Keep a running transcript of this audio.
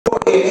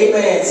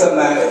Amen,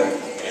 somebody.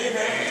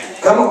 Amen.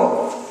 Come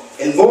on.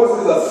 And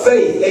voices of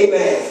faith.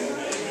 Amen.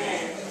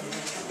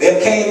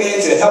 They came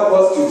in to help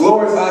us to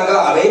glorify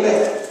God.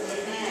 Amen.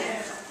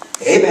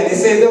 Amen. It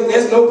says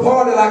there's no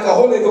party like a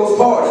Holy Ghost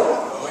party.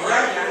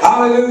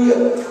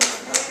 Hallelujah.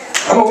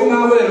 Come on, we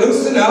might as well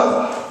loosen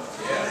up.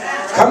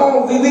 Come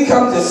on, we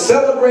come to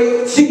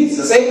celebrate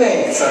Jesus.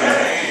 Amen.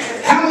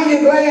 How many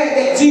are glad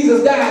that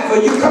Jesus died for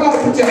you? Come on,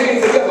 put your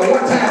hands together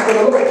one time for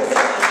the Lord.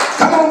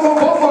 Come on,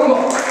 both of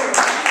them.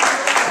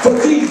 For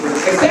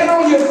Jesus. And stand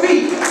on your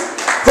feet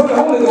for the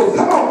Holy Ghost.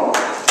 Come on.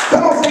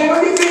 Come on, stand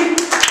on your feet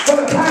for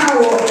the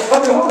power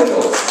of the Holy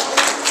Ghost.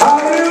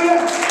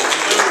 Hallelujah.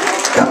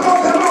 Come on,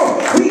 come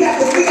on. We got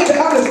to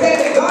understand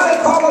that God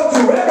has called us to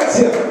reverence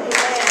Him.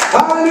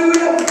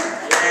 Hallelujah.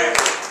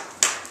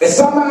 And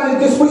somebody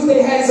just wish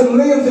they had some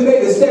limbs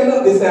today to stand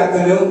up this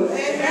afternoon.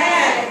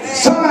 Amen.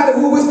 Somebody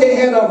who wish they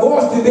had a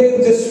voice to be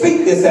able to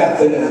speak this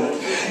afternoon.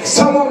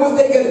 Someone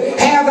wish they could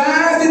have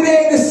eyes to be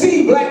able to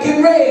see black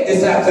and red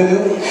this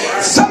afternoon.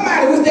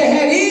 Somebody wish they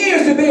had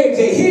ears to be able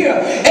to hear.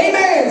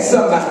 Amen,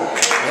 somebody.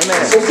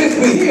 Amen. So since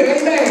we're here,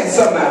 amen,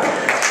 somebody.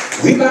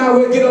 We might as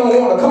well get on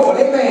one accord.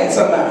 Amen,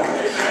 somebody.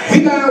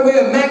 We might as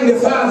well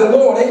magnify the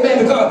Lord.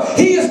 Amen. Because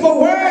He is more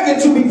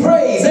worthy to be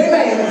praised.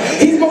 Amen.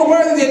 He's more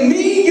worthy than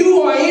me,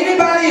 you, or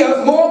anybody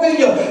else. More than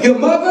your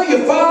mother,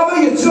 your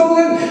father, your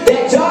children,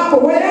 that job, or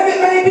whatever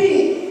it may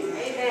be.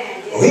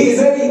 Amen. He is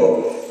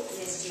able.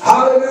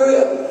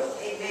 Hallelujah.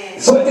 Amen.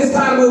 So at this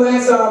time we'll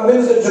ask our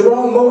minister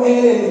Jerome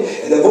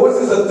Moorehead and the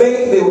voices of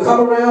faith. They will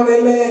come around,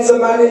 amen,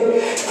 somebody,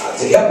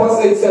 to help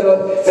us set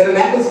an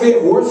atmosphere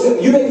of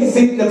worship. You may be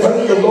seated in the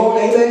presence of the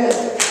Lord, amen.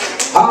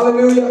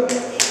 Hallelujah.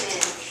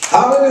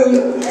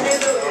 Hallelujah. All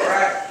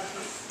right.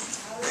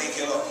 Thank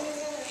you, Lord.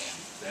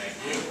 Thank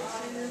you.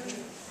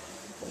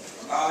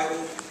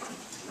 Hallelujah.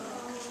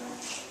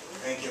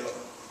 Thank you, Lord.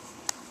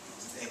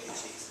 Thank you,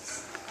 Jesus.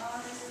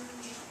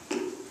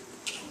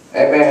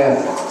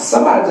 Amen.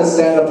 Somebody just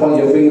stand up on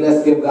your feet.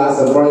 Let's give God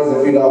some praise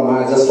if you don't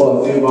mind, just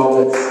for a few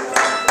moments.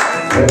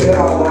 If you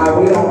don't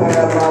mind, we don't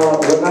have,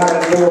 we're not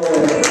informed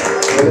with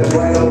the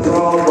grand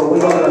throne, but we're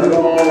going to go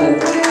on and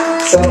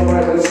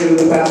celebrate with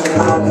you, Pastor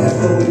Tom. That's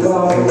what we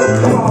call it.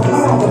 Come on.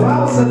 The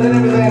Bible said that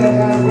everything that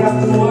has breath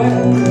to what?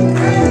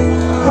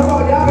 Come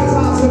on, y'all can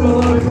talk to me a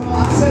little bit. Come on.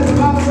 I said the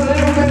Bible said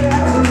everything that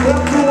has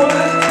breath to what?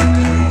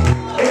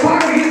 If I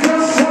can get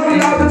just some of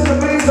y'all just to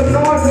make some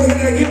noise in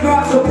here and give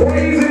God some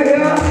praise in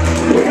here,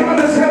 we're going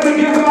to just have to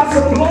give God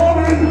some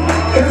glory.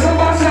 And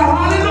somebody shout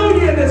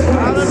hallelujah in this place.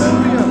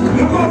 Hallelujah.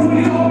 Come on, will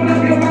you open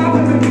up your mouth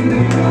and begin to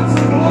give God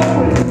some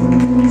glory?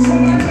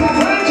 Somebody shout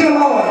thank you,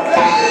 Lord.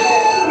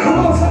 Come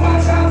on, somebody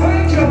shout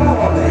thank you,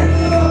 Lord.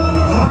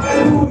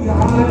 Hallelujah,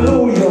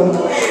 hallelujah.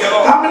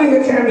 How many of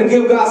you came to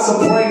give God some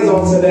praise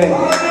on today?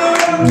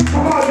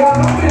 Come on, y'all,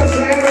 don't be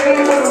ashamed. It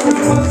ain't what we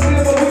want to say,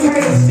 but we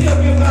came to still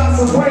give God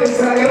some praise.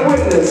 Can I get a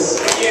witness?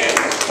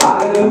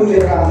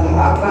 Hallelujah.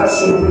 I'm not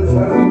sure which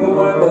way we're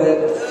going, but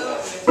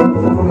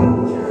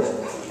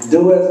do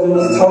as we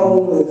was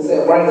told. We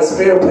said bring the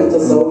Spirit with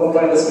us, so we're going to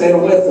bring the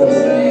Spirit with us.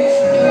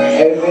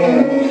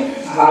 Amen.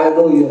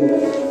 Hallelujah.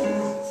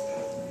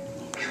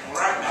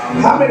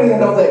 How many of you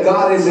know that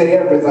God is your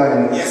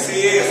everything? Yes, He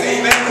is.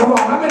 Amen. Come on,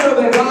 how many know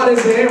that God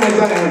is your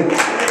everything?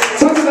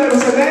 Turn to them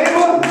and say,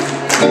 neighbor,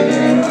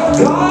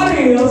 God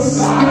is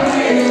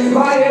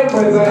my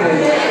everything.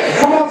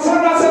 Come on, turn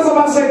around and tell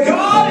somebody, say,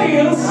 God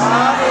is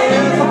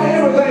my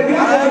everything.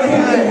 Y'all have to get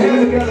your hands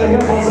together and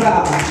help us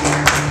out.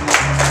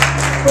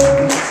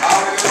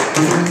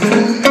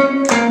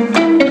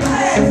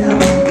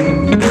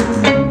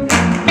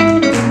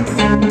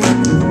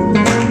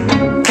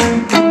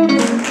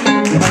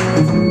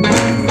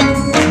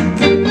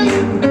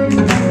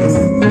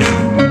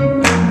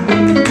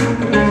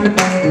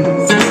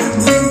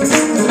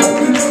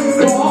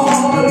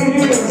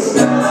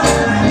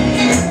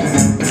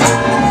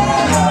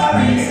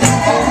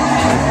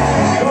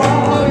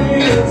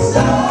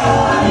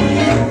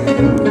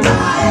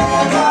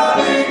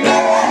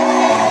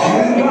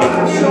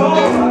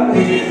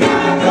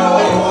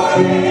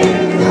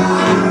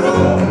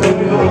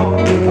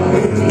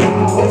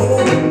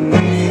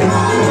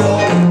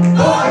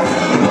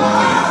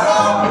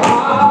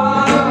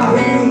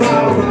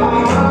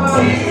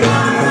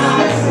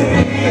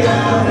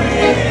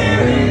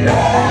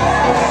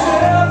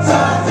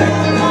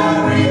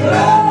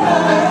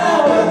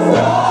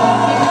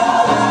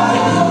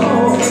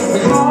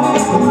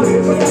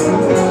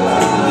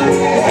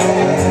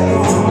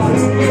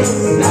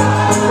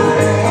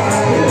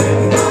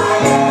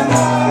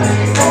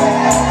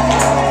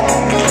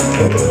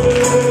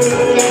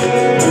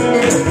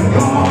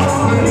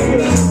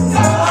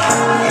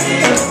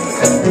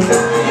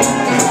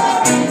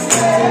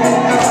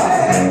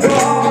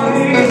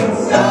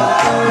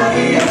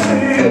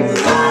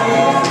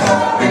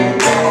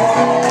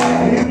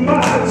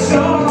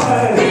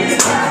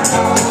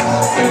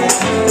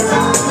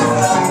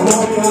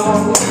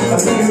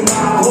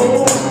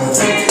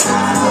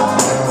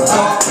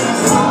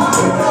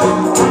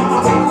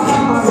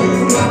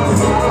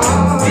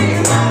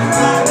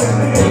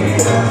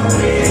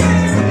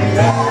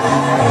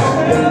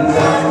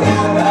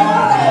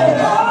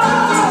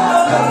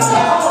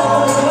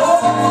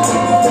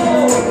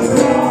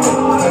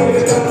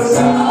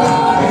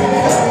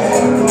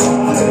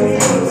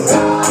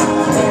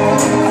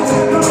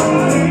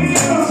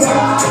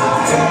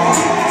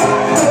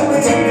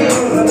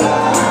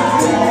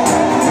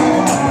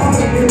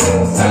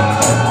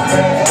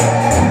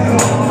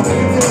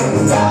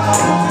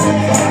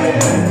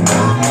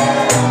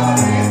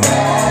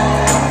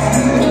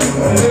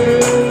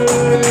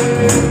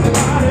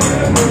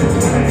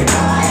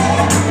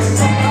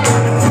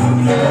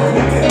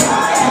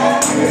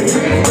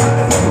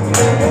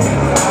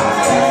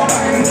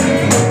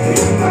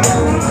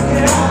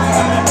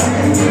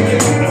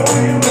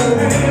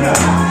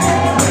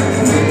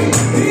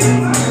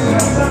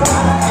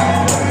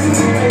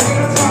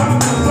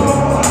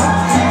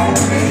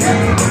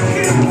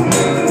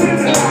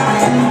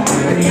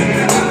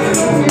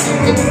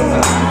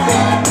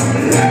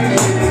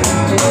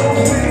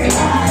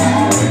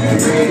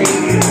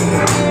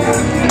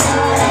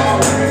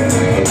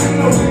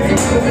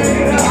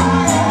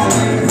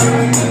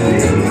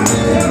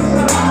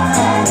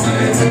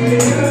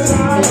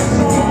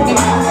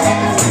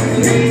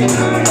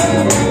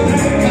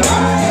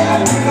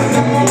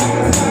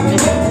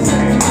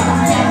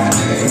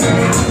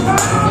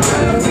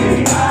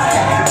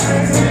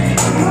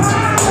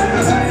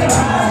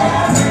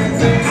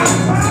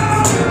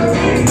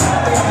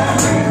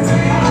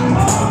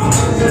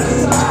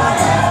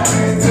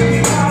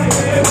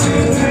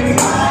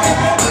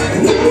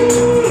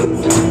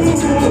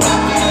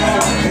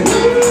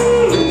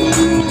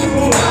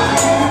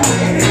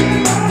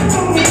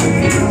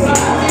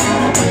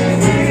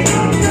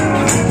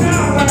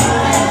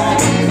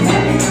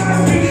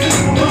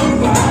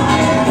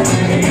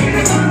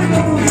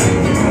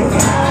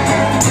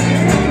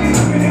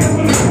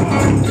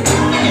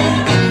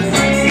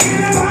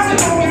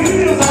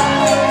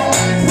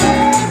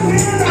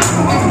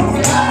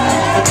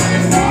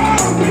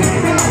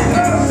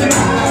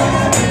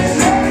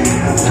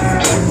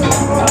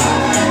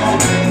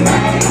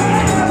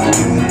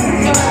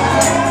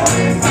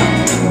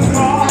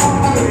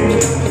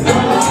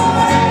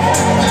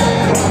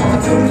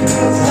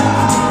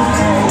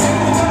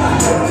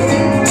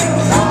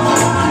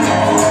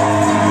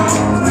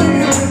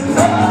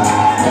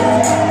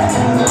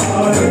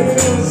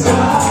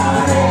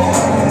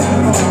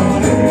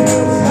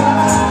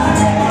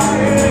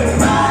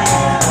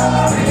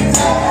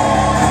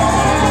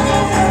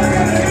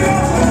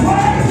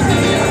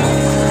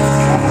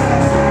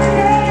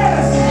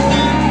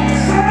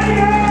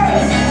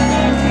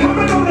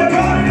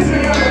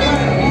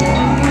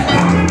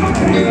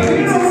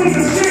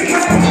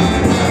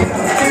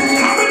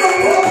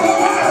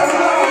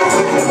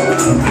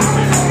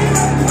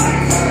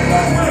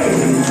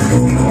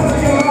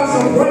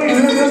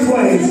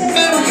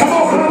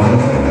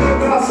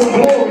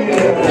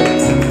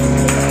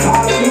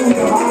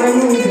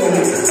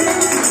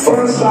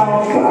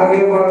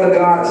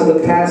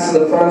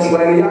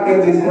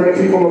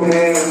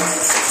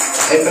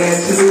 Amen.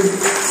 To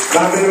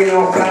my very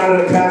own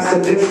founder,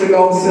 Pastor District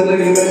Auxiliary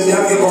Ministry.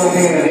 Y'all give one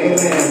hand.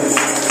 Amen.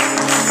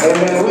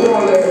 Amen. We're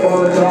going to let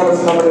Brother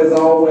Jarvis come in his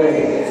own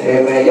way.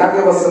 Amen. Y'all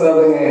give us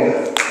another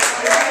hand.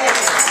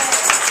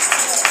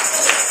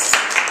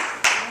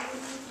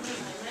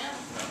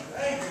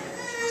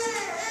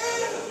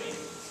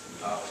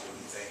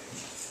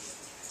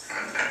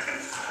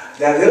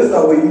 Now, this is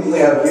how we usually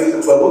have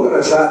music, but we're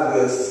going to try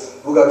this.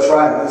 We're going to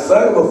try it. We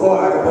sung it before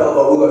I can tell,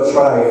 but we're going to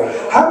try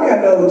it. How many of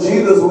you know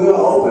Jesus will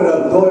open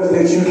up doors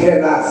that you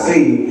cannot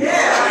see? Yeah.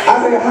 I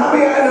said, how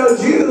many of you know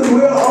Jesus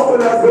will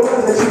open up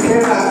doors that you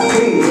cannot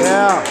see?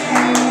 Yeah.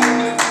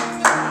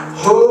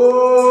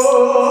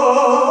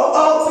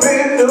 Oh,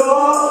 open doors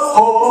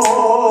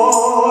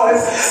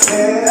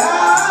that I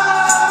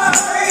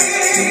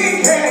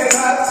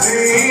cannot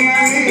see.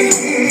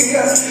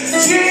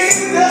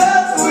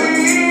 Jesus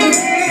will.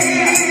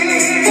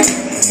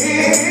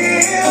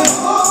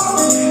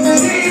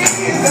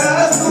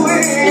 Jesus will.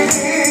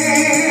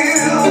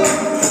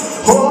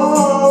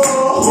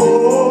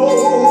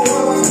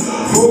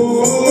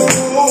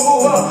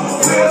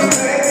 Will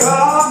make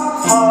our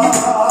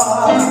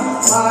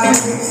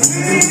life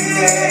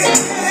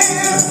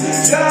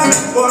just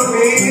for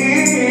me.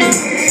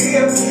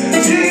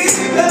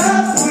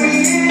 Jesus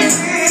will.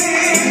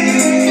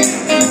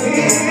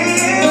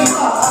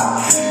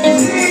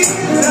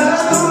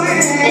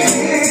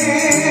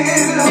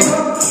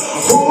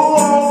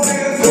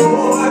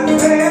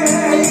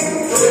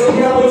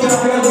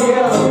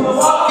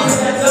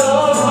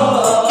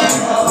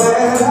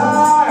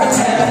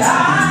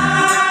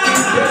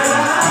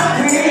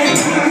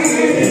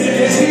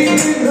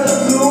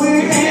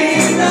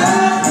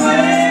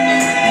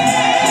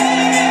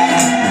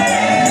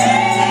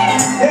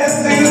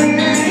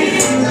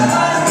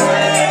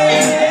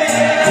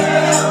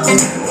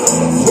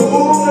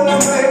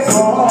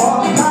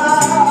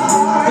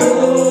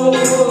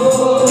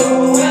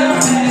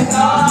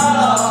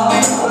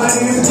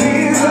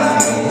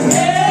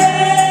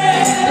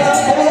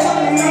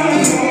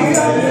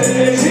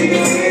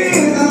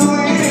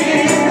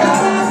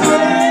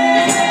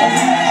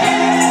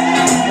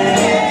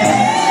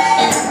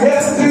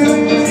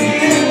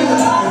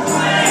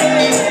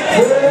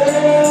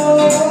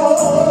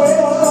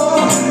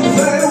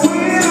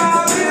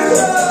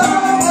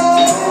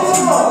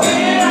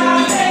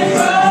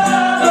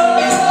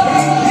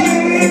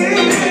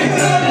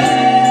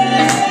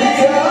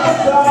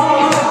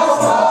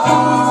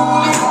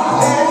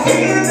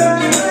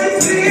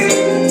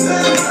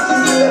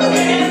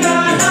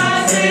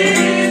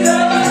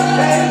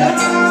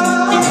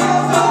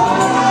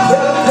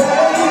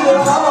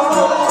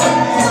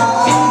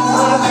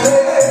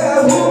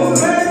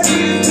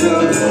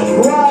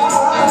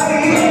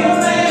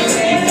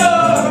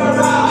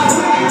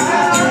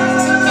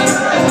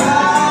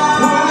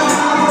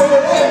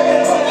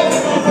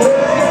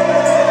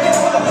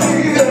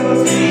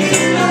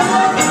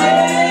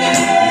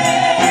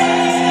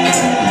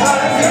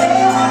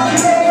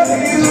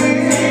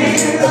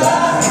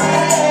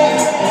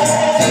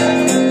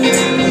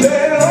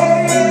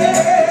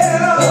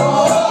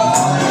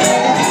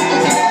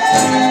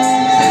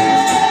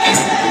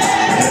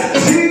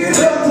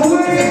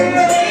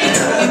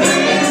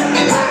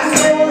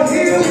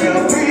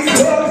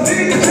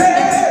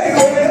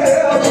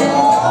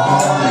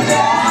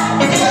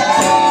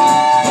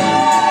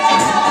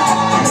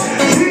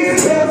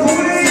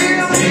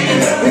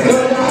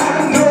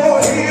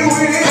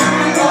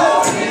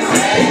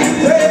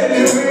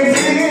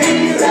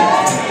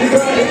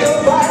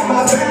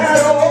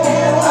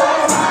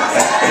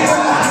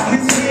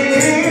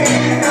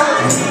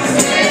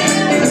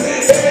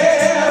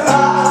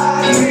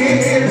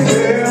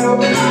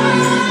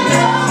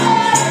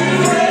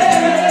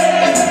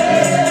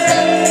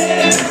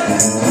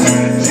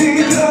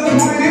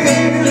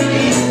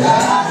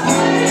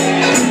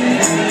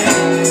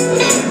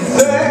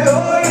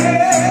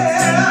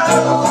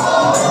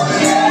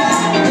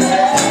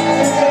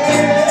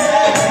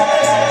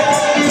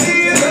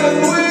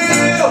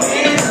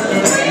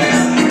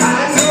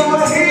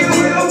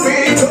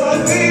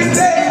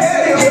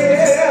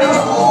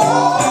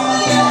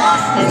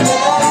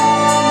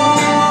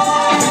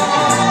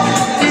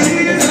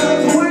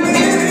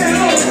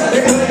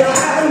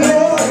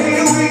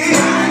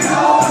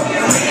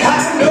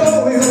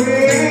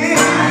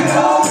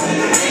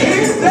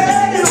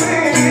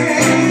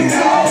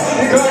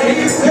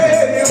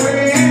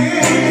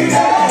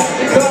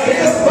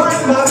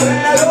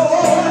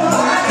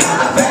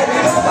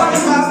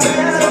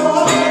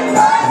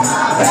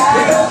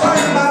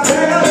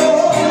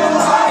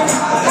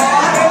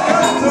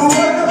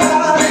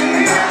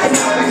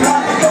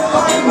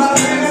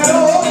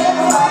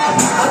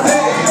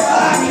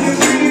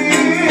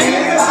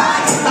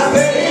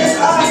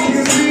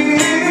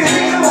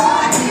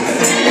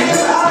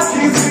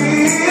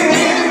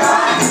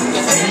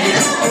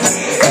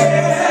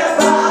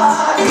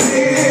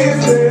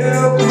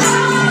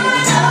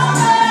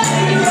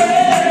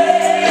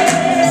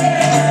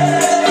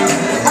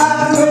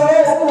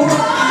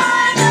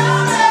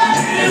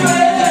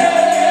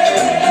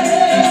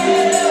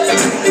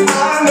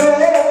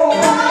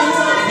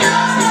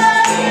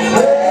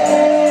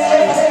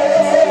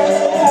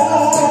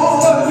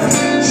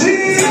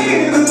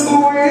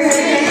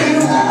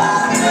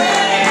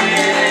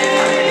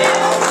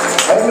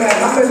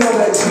 How many know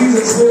that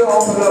Jesus will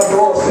open up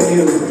doors for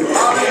you?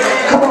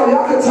 Come on,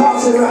 y'all can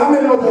talk to me. How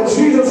many know that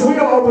Jesus will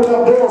open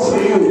up doors for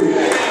you?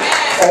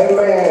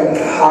 Amen.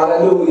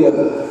 Hallelujah.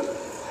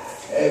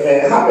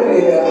 Amen. How many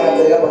of you have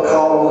ever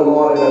called on the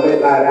Lord in the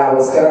midnight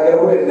hours? Can I get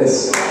a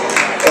witness?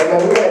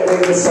 Amen. We had to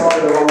make this song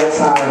the wrong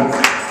time.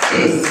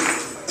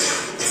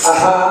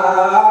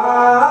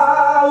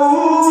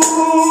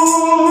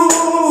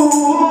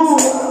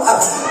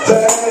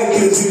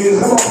 Thank you, Jesus.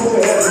 Come on, put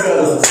your hands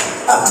together.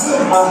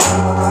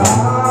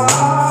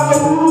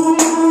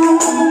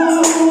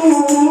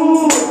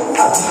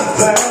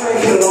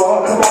 Thank you,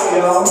 Lord. Come on,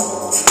 y'all.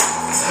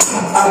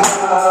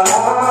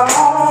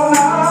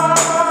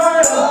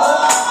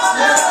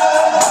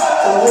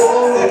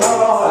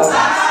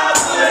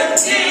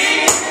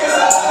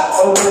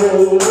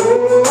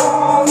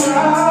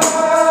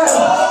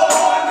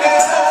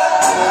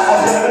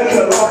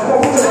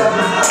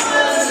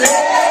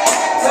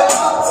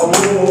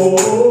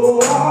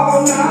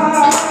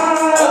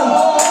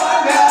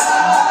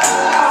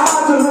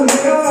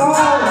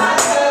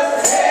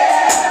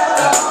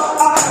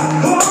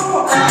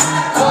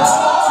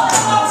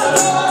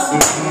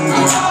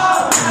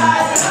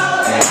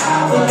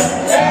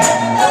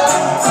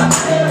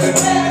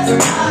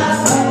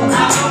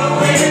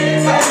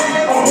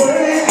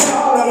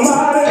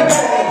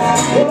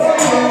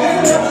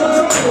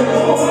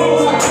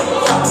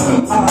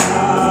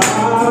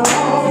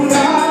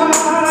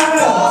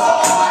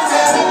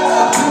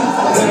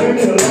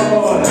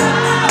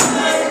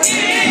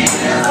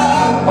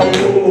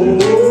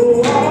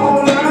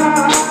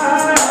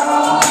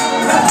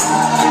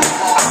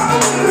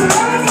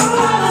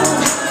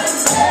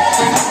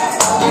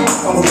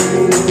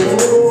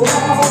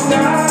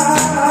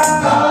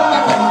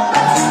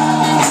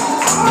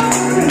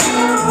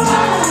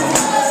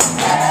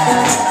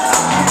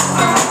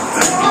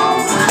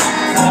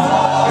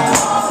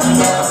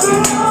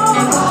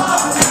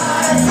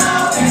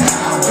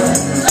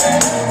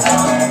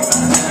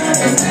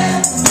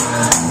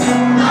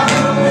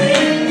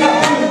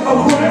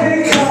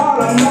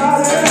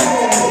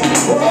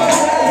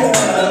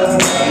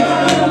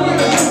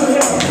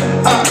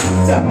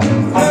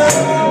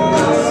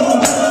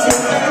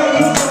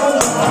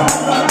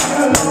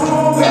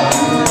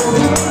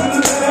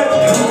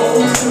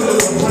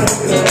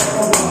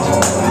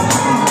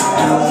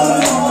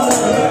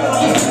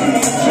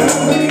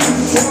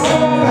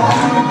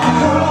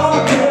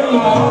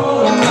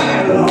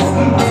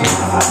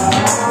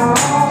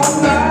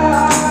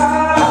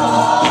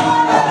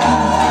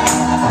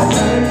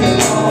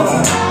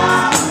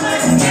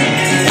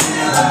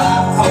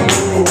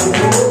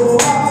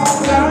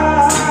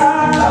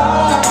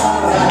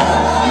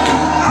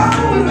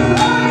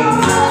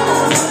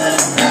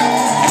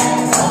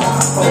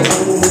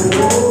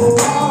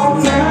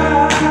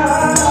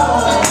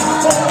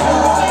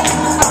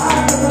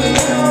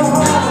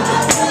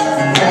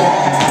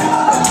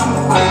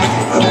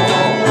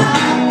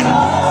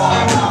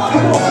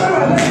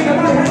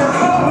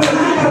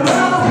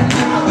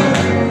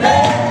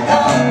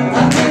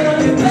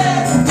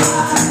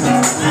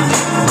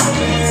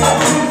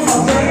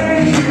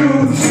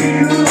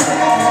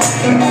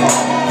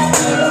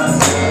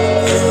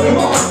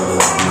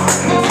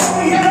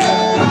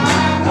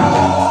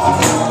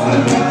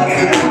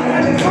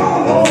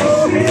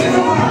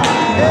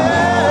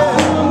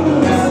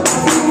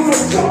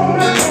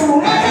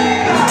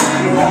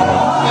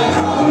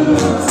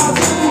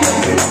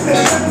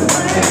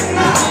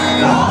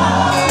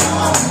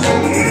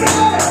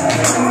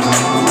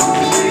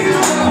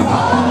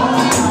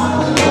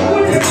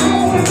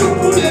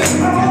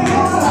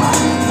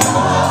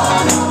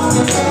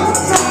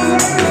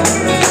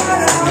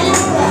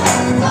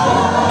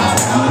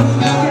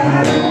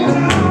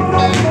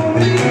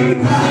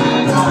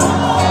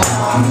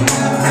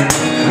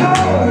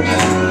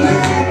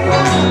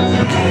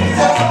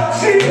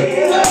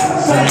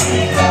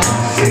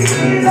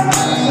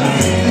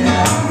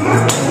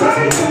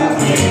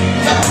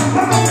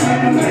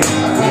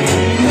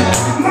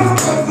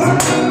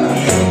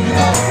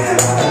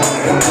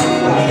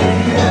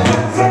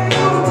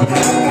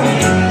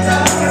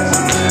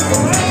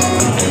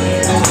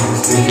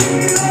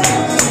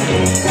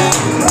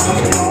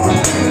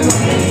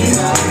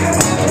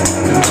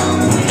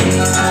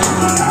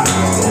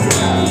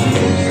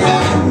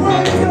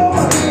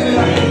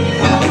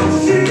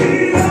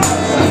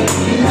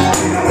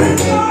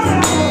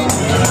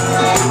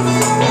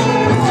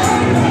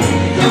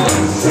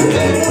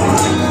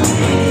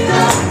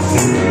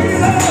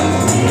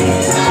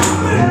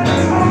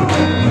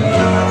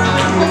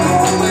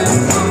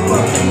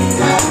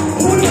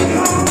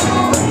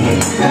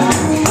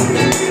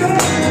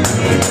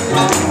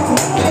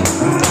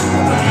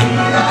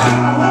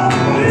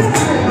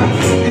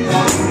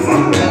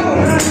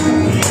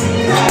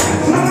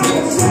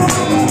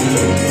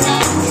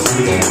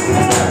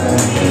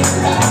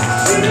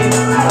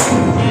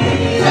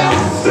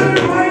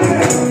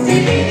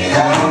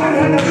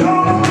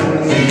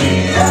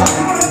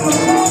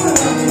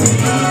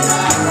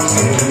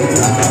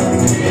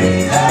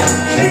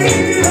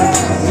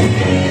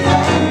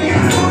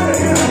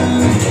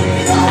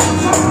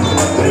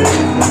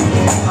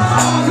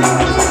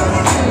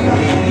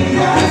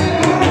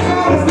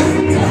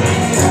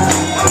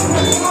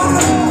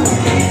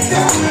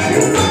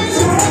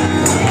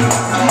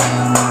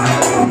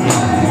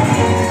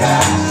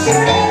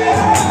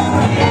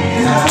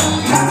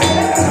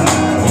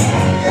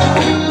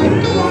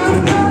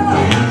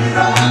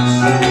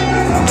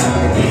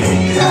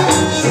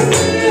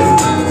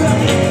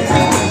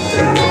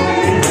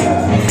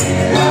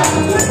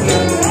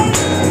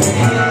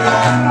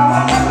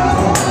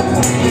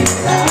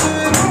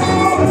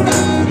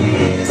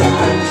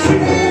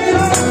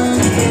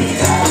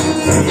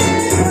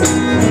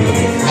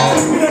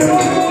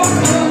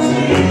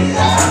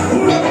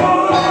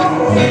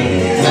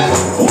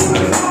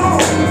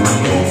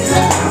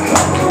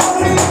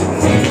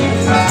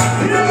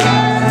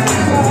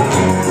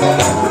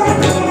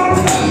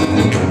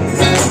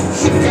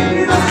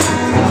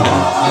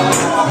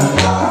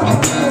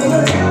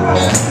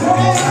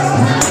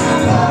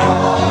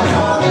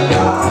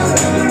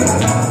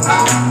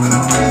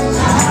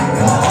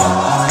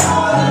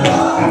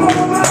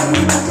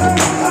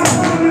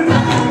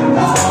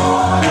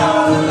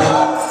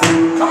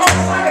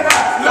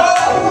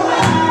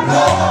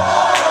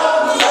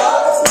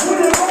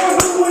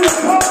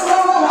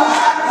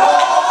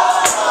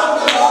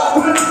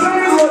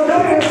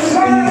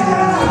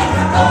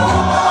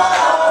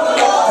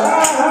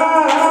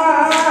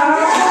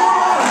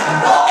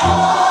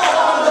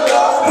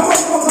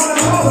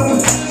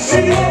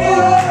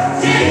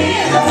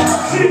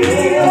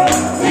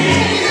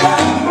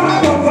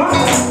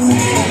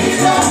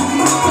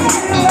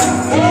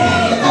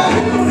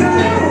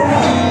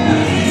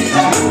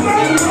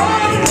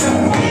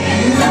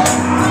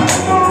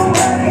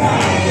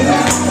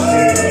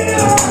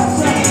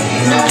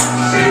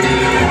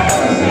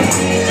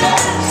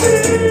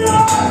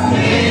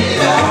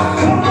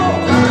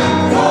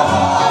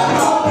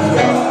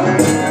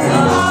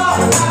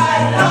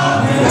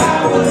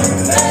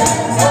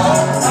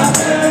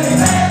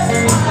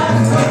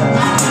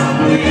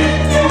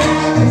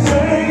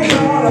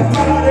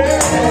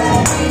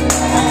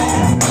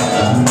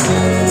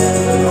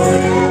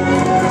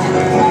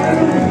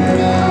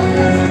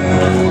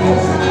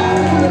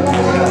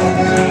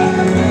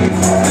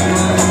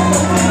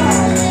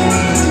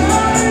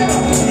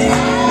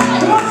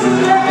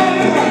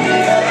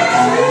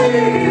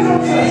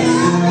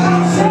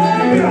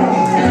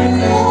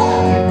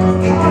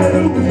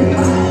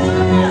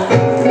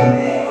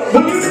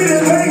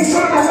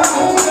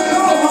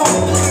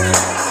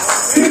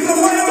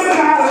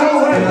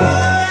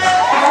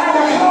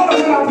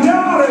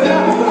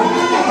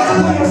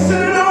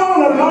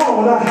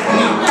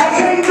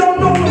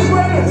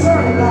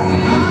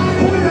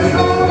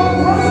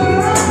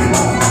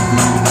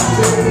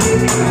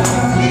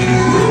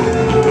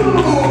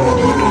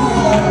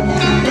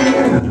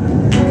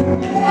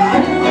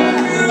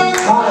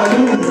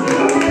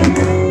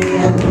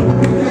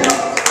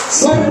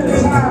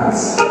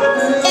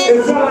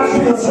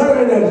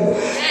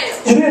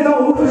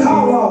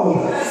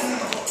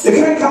 You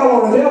can't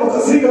call on the devil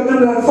because he gonna do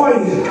nothing for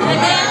you.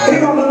 He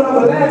gonna do nothing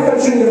but laugh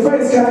at you in your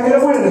face. Can I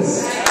get a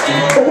witness?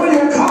 But when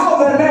you call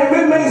that name,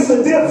 it makes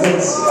a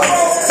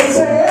difference.